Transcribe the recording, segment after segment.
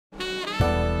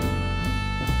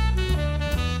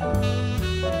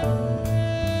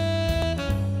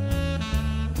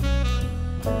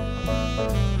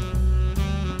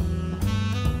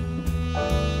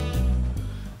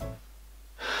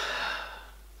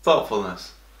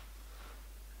Thoughtfulness.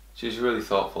 She's really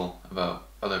thoughtful about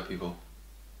other people,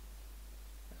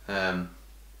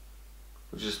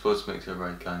 which I suppose makes her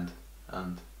very kind,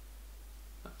 and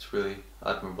that's really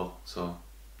admirable. So,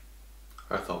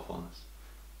 her thoughtfulness.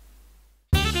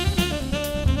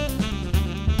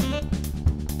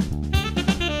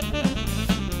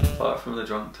 Apart from the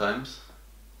drunk times,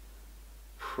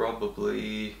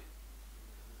 probably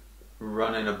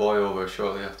running a boy over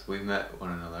shortly after we met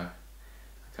one another.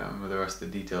 I can't remember the rest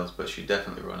of the details, but she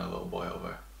definitely run a little boy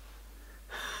over.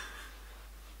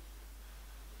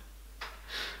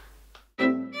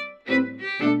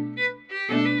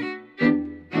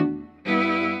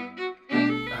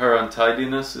 Her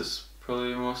untidiness is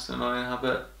probably her most annoying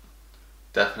habit.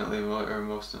 Definitely her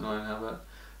most annoying habit.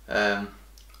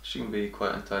 She can be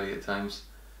quite untidy at times.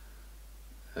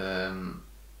 Yeah,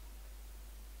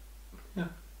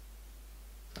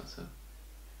 that's it.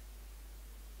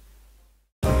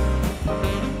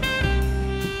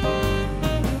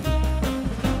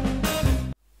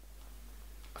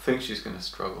 I think she's going to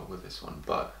struggle with this one,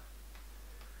 but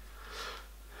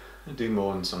I do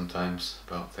moan sometimes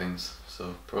about things,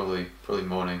 so probably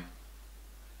moaning,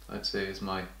 I'd say, is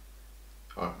my,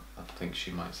 or I think she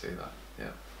might say that,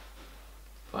 yeah.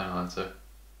 Final answer.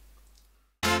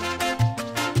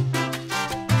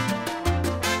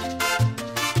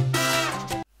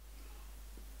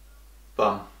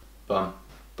 Bum, bum,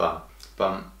 bum,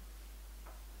 bum.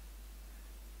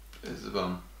 Is the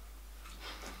bum.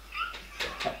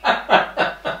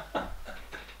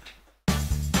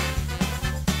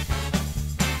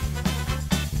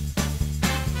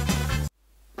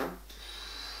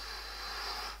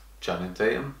 Channing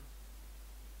Tatum.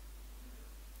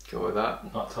 Go with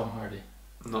that. Not Tom Hardy.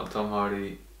 Not Tom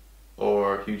Hardy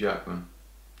or Hugh Jackman.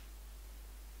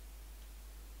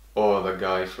 Or the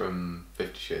guy from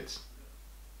 50 Shades.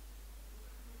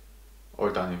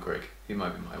 Or Daniel Craig. He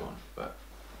might be my one, but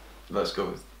let's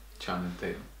go with Channing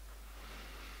Tatum.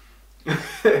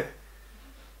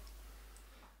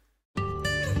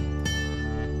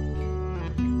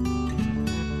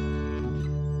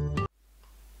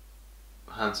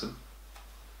 Handsome,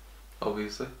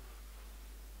 obviously.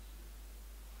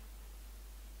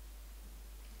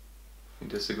 You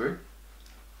disagree?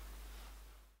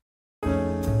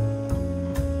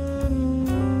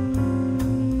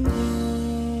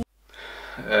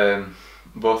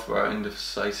 Both were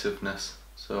indecisiveness,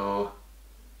 so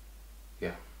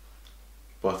yeah,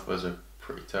 both of us are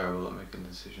pretty terrible at making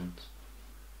decisions.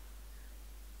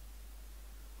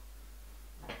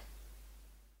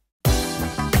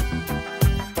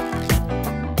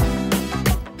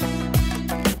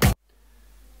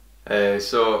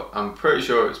 So I'm pretty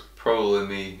sure it's probably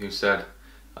me who said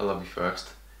I love you first,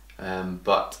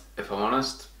 but if I'm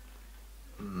honest,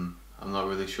 I'm not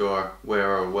really sure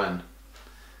where or when.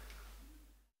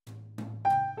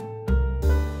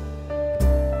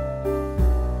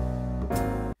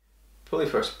 Probably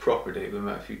first proper date. We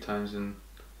met a few times in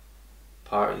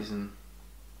parties and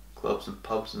clubs and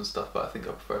pubs and stuff, but I think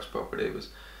our first proper date was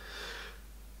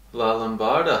La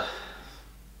Lombarda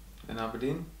in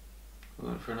Aberdeen. We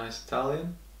went for a nice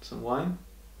Italian, some wine,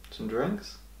 some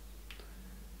drinks.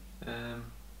 Yeah.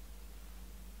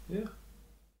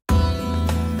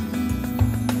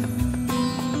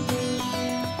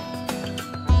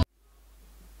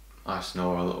 I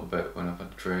snore a little bit when I've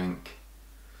had a drink.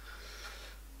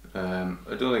 I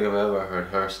don't think I've ever heard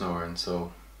her snoring,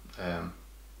 so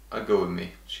I'd go with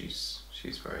me. She's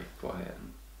very quiet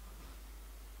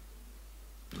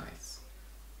and nice.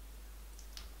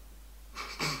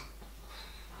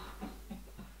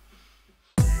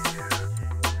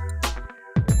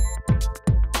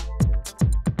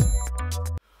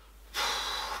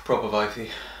 Proper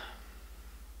wifey.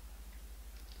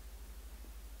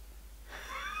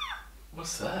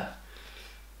 What's that?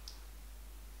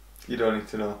 You don't need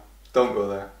to know. Don't go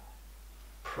there.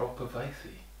 Prop of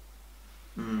Icy.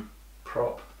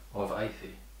 Prop of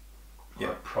Icy. Yeah.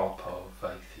 Or prop of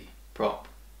Icy. Prop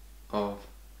of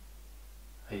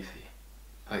Icy.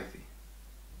 Icy.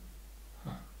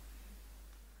 Huh.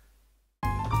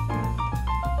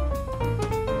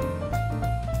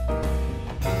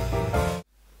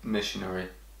 Missionary.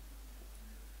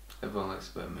 Everyone likes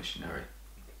a bit of missionary.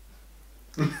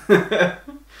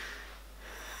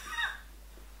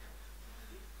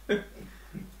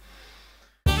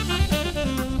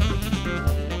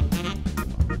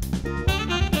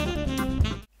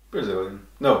 Brazilian.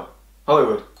 No.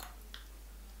 Hollywood.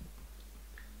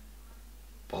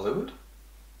 Bollywood?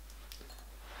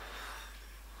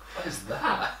 What is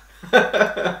that?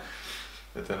 I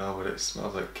don't know, but it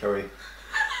smells like curry.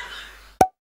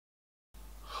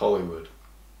 Hollywood.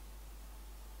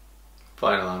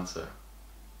 Final answer.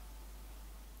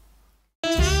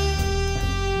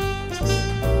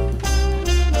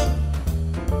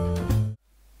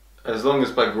 As long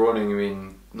as by groaning you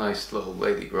mean nice little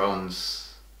lady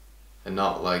groans and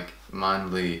not like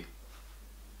manly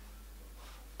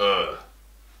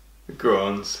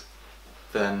groans,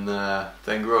 then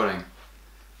groaning.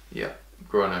 Yeah,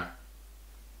 groaner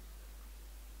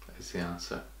is the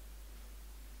answer.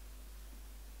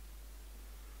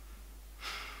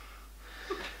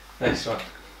 Next one.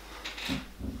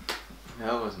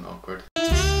 That wasn't awkward.